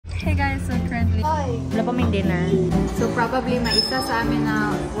Hey guys, so currently wala pa may dinner. So probably may isa sa amin na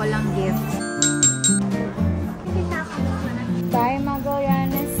walang gift. Bye,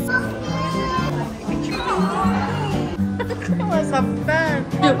 Magallanes. What's up, man?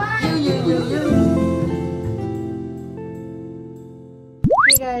 You.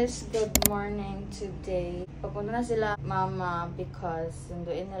 Hey guys, good morning today. Papunta na sila mama because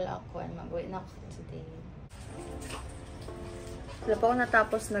sunduin nila ako and mag-uwi na ako today. Sila pa ako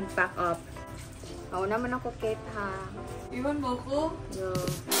natapos nag-pack up. Ako naman ako, Kate, ha? Iwan mo ko? Yo.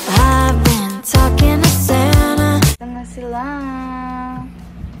 I've been talking to Santa. Ito na sila.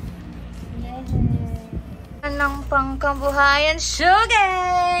 Yay! Anong pangkabuhayan show,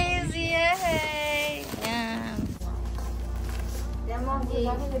 guys! Yay! Yan. Yan mo,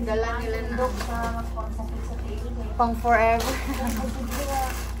 dala nila na. Pang forever.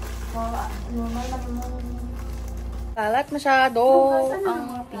 Kalat masyado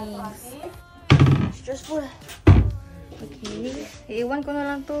ang piece. Stressful. Okay. Iiwan ko na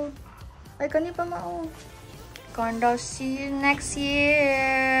lang to. Ay, kani pa mao. Condo, see you next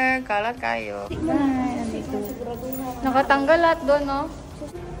year. Kalat kayo. Ay, andito. Nakatanggal lahat doon, no?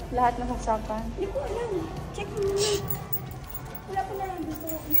 Lahat na saksakan. Hindi ko alam. Check mo. Wala pa na lang dito.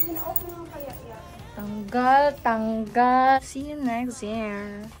 Gina-off mo lang kaya yan. Tanggal. See you next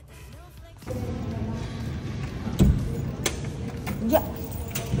year. Yeah.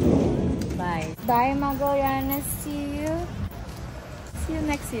 Bye. Bye, Magallanes. See you. See you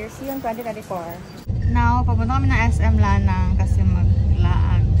next year. See you in 2024. Now, papunta kami ng SM Lanang kasi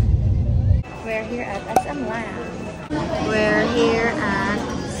maglaag. We're here at SM Lanang. We're here at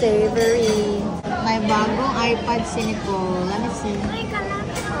Savory. May bagong iPad si Nicole. Let me see.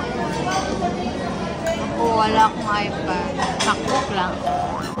 Ako, wala akong iPad. Takbok lang.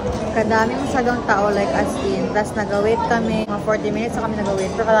 Kadami masyadong tao, like as in. Tapos nag-wait kami. Mga 40 minutes na kami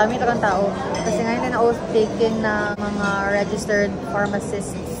nag-wait. Pero kadami talagang tao. Kasi ngayon din ako taking na mga registered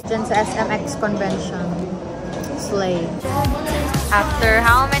pharmacists dyan sa SMX convention. Slay. After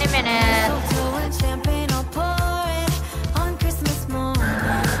how many minutes?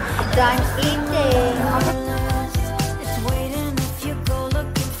 Done eating.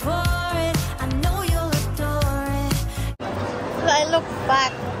 So I look back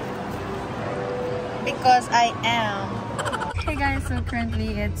because I am. Hey guys, so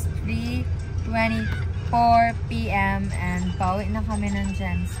currently it's 3:24 p.m. and pauwi na kami ng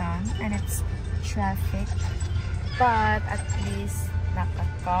Jensen and it's traffic. But at least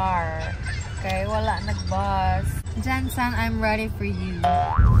naka-car. Okay, wala nag-bus. Jensen, I'm ready for you.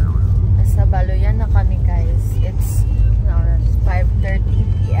 Nasa Baluyan na kami, guys. It's 5:30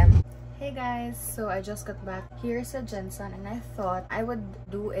 p.m. Hey guys, so I just got back here sa Jensen and I thought I would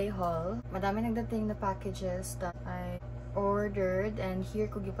do a haul. Madami nagdating na packages that I ordered and here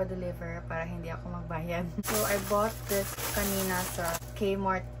ko gipa-deliver para hindi ako magbayad. So I bought this kanina sa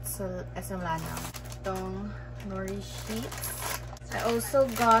Kmart sa SM Lanang. Itong nori sheets. I also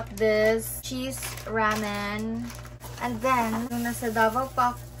got this cheese ramen. And then, nung nasa Davao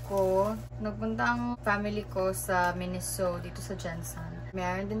pa ako, nagpunta ang family ko sa Miniso dito sa Jensen.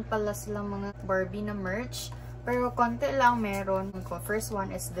 Meron din pala silang mga Barbie na merch. Pero konti lang meron ko. First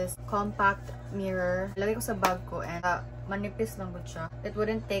one is this compact mirror. Lagay ko sa bag ko and manipis lang po siya. It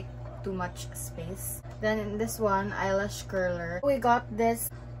wouldn't take too much space. Then this one, eyelash curler. We got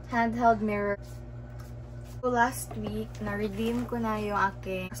this handheld mirror. So last week, na-redeem ko na yung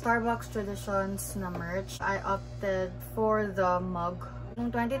aking Starbucks Traditions na merch. I opted for the mug.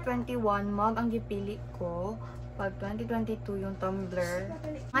 Yung 2021, mug ang gipili ko. Pag 2022, yung tumbler.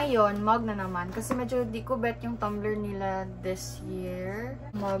 Ngayon, mug na naman. Kasi medyo di ko bet yung tumbler nila this year.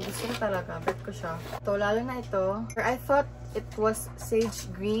 Mug, gusto ko talaga. Bet ko siya. So, lalo na ito. I thought it was sage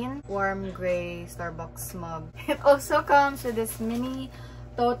green, warm gray Starbucks mug. It also comes with this mini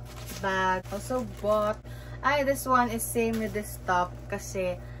tote bag. Also bought. This one is same with this top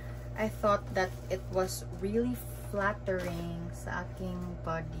kasi I thought that it was really flattering sa aking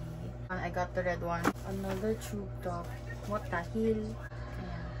body. I got the red one. Another tube top. What the hell?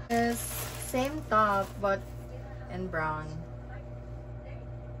 This same top but in brown.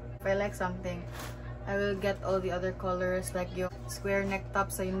 If I like something, I will get all the other colors like yung square neck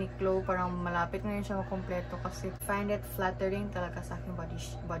top sa Uniqlo. Parang malapit na yun siya makompleto kasi find it flattering talaga sa aking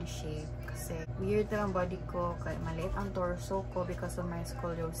body shape. Kasi weird lang body ko, kaya maliit ang torso ko because of my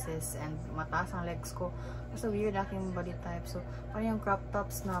scoliosis and mataas ang legs ko. So weird aking body type. So parang yung crop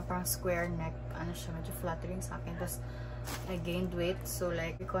tops na parang square neck, ano siya, medyo flattering sa akin. Tapos I gained weight, so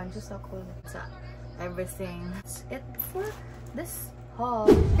like conscious ako sa everything. That's it for this haul.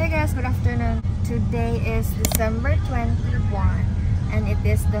 Hey guys, good afternoon. Today is December 21 And it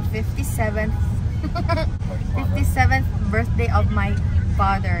is the 57th 57th birthday of my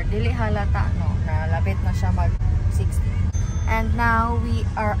father. Dili halata, no? Nalapit na siya mag 60. And now we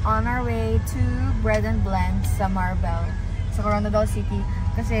are on our way to Bread and Blend sa Marbel, sa Coronadal City.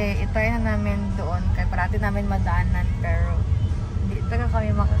 Kasi itry na namin doon. Kaya parati namin madaanan. Pero hindi talaga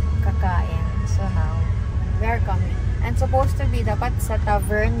kami makakain. So now, we are coming. And supposed to be dapat sa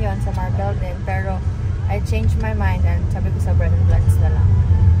tavern yon sa Marbel din. Pero I changed my mind and sabi ko sa Bread and Blends na lang.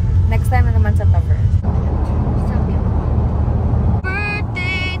 Next time na naman sa tavern.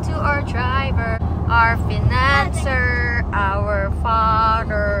 Birthday to our driver, our financer, our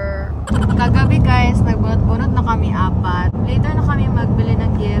father. Kagabi guys, nagbunot-bunot na kami 4. Later na kami magbili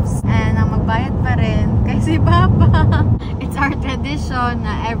ng gifts and ang magbayad pa rin kay si Papa. It's our tradition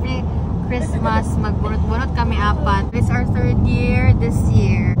na every Christmas magbunot-bunot kami 4. It's our 3rd year this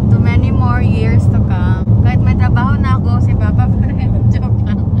year. To many more years to come. Kahit may trabaho na ako, si Papa pa rin. Joke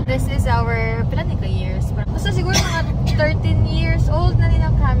lang. This is our, pila ni ka years? Basta siguro mga 13 years old na din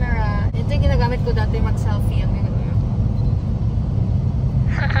ang camera. Ito yung ginagamit ko dati mag-selfie. Ang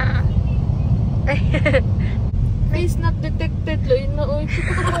face not detected. Loin na oy.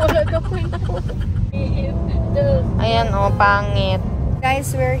 Wala na po ayan o, pangit.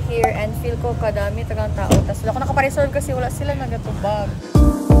 Guys, we're here and feel ko kadami tagang tao. Tapos wala ko nakaparesolve kasi wala sila nagatubag.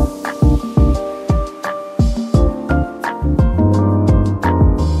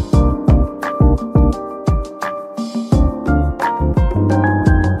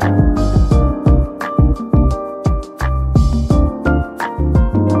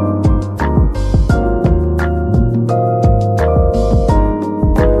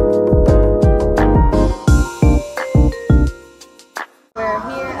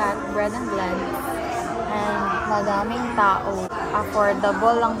 Madaming tao.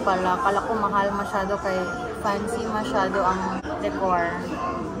 Affordable lang pala. Kala ko mahal masyado kay fancy masyado ang decor.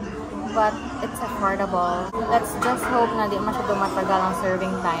 But it's affordable. Let's just hope na di masyado matagal ang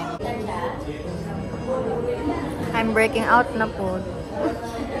serving time. I'm breaking out na po.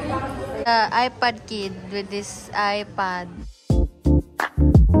 The iPad kid with this iPad.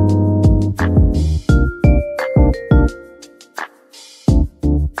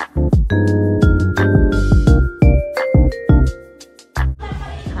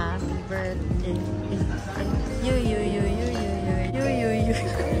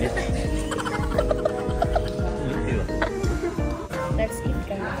 Let's eat,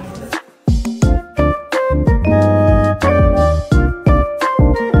 guys.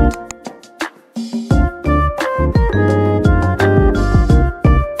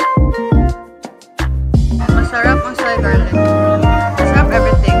 Masarap ang soy garlic. Masarap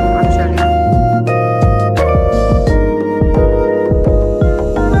everything, actually.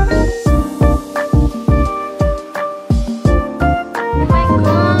 Oh my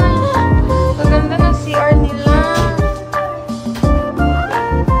gosh! Maganda ng CR nila.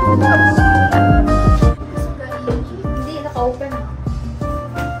 Hindi naka-open.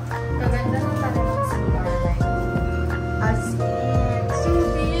 Maganda ng pala ng CR. Like, as in, so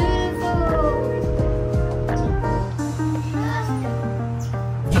beautiful.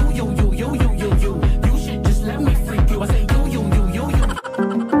 You should just let me freak you. I say yo.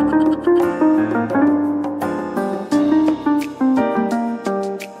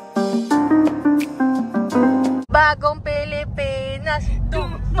 Bagong Pilipinas,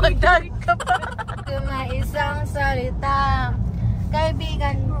 dumagdag ka pa. May isang salita,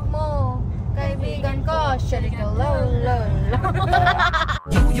 kaibigan mo, kaibigan ko, shalika lolo.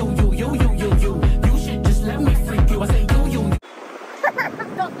 Yo. You should just let me freak you. I say yo.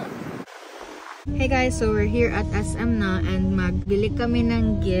 Hey guys, so we're here at SM na and magbili kami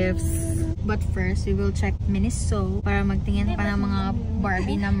ng gifts. But first, we will check Miniso para magtingin pa ng mga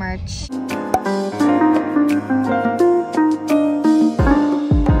Barbie na merch.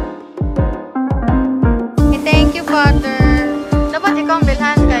 Hey, thank you, Father. Dapat ikaw ang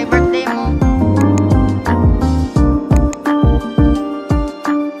bilhan kay birthday mo.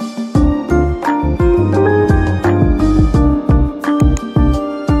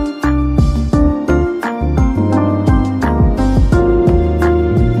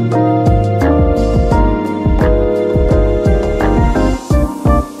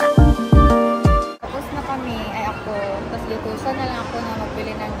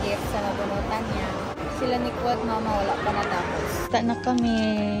 Na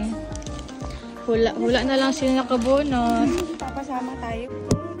kami. Hula na lang sila nakabonus. Papasama tayo.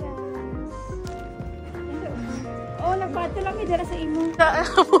 Oh, nagpato lang dira sa imo.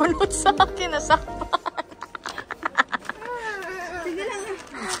 Nakabunot sa akin, nasakpan. Sige lang.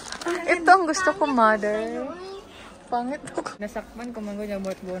 Ito ang gusto ko, mother. Pangit ako. Nasakman ko man ko niya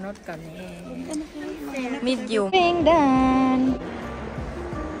bunot kami. Medium. Pink done.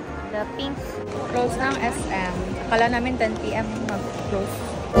 The pink. Close ng SM. Akala namin 10 PM mag-close.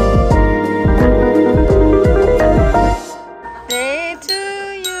 Day to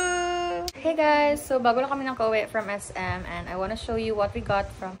you! Hey guys! So, bago lang kami nakauwi from SM and I wanna show you what we got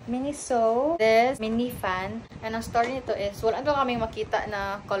from Miniso. This mini fan. And ang story nito is, wala ito kaming makita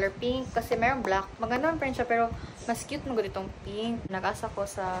na color pink kasi mayroong black. Maganda ang print siya pero mas cute mo itong pink. Nag-asa ko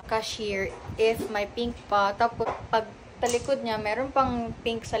sa cashier if may pink pa. Tapos, pag talikod niya, meron pang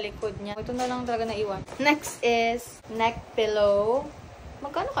pink sa likod niya. Ito na lang talaga naiwan. Next is neck pillow.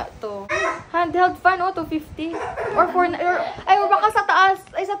 Magkano ka ito? Handheld fan, oh, 250. Or 4, ay, baka sa taas.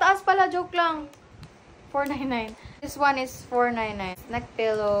 Ay, sa taas pala, joke lang. 499. This one is 499. Neck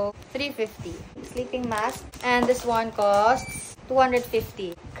pillow, 350. Sleeping mask. And this one costs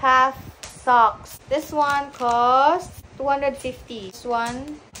 250. Calf socks. This one costs 250. This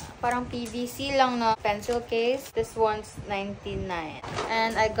one, parang PVC lang na pencil case. This one's 99.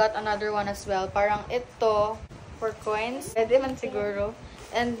 And I got another one as well. Parang ito, for coins. Pwede man siguro.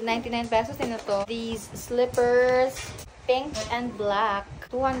 And 99 pesos din ito. These slippers, pink and black,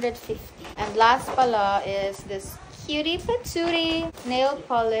 250. And last pala is this cutie patootie nail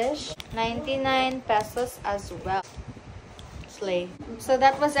polish, 99 pesos as well. Slay. So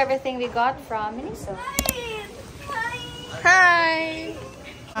that was everything we got from Miniso. Hi!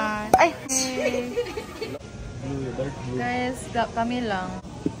 Ay! Guys, kami lang.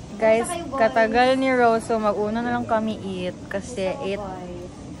 Guys, katagal ni Rose, so mag-una na lang kami eat kasi 8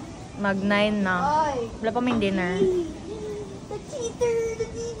 mag-9 na. Wala pa may dinner. The cheater! The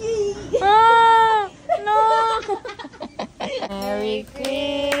DJ! Ah! No! Merry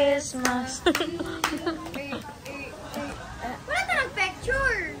Christmas! Wala na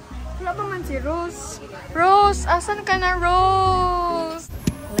nag-picture! Wala pa man si Rose. Rose! Asan ka na, Rose?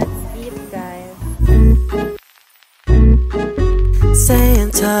 Let's eat, guys.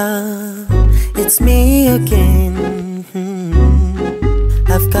 Santa, it's me again.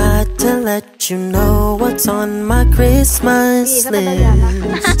 I've got to let you know what's on my Christmas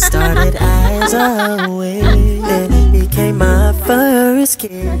list. Started as a wish, it became my first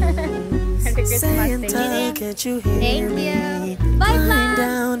gift. Santa, can't you hear me? Climb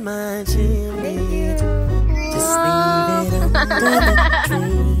down my chimney. Just leave it under the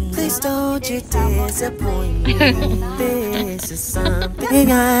tree. Please don't you disappoint me. This is something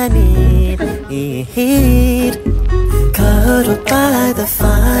I need. Cuddled by the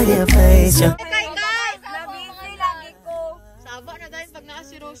fireplace. Yeah.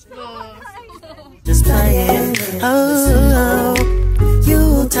 Just playing. Oh,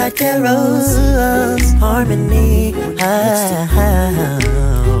 you tight carols, harmony.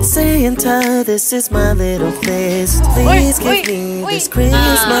 Santa, this is my little fist. Please give me this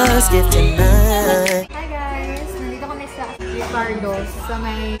Christmas gift tonight. Hi guys! Nandito kami sa Ricardo. Sa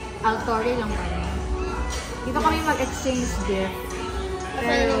may Altori lang kami. Dito kami mag-exchange gift.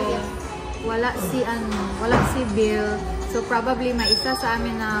 Pero wala si Bill. So probably may isa sa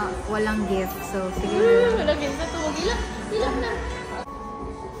amin na walang gift. So sige na. Walang gift na ito. Ilang na.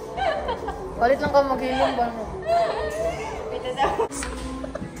 Walit lang ka mag-hilong ba mo? Wait na daw.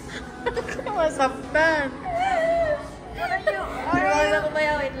 Masaktan. Wala ko ba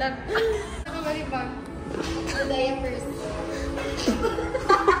yan? Wait lang. Ano ba rin ba? The diapers.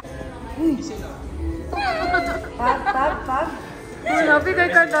 Pag. Happy kay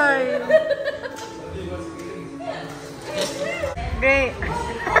Kaday. Great.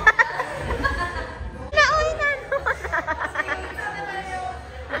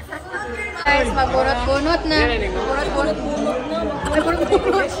 Guys, magbunot-bunot na. Magbunot-bunot na.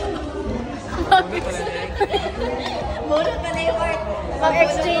 Bunot pa na yung word.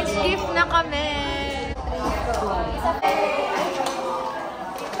 Mag-exchange gift na kami.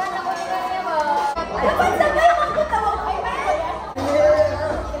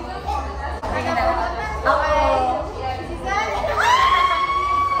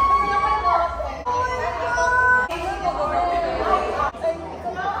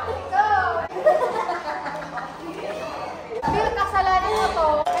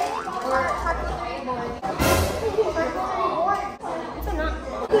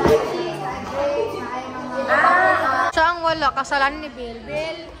 Wala, kasalanan ni Bill.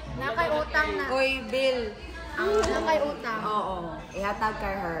 Bill, nakay utang na. Oy, Bill. Nakay utang. Oo. Ihatag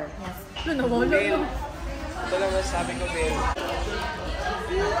kay her. Yes. Ano nawala? Bill. Ito lang masasabi ko, Bill.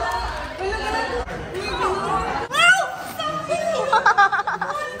 Wow!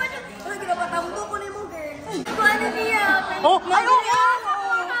 Uy, ginapatamdo ko ni mo, girl. Ano niya? Oh,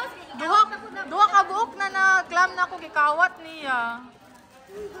 duha ka buok na na-clam na ako kay kawat niya.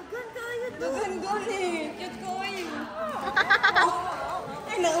 Dagan eh. Cute ko eh.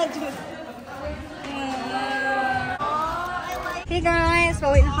 Ay, nakajud. Hey guys,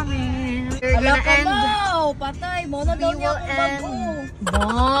 pauwi na kami. We're gonna end. Patay. Mono daw niya akong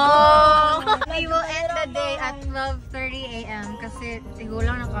We will end the day at 12:30 a.m. kasi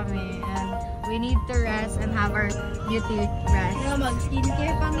tigulang na kami and we need to rest and have our beauty rest.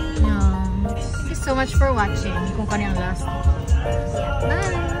 Mag-skincare kami. Thank you so much for watching. Kung kani ang last.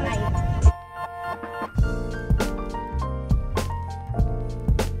 Bye!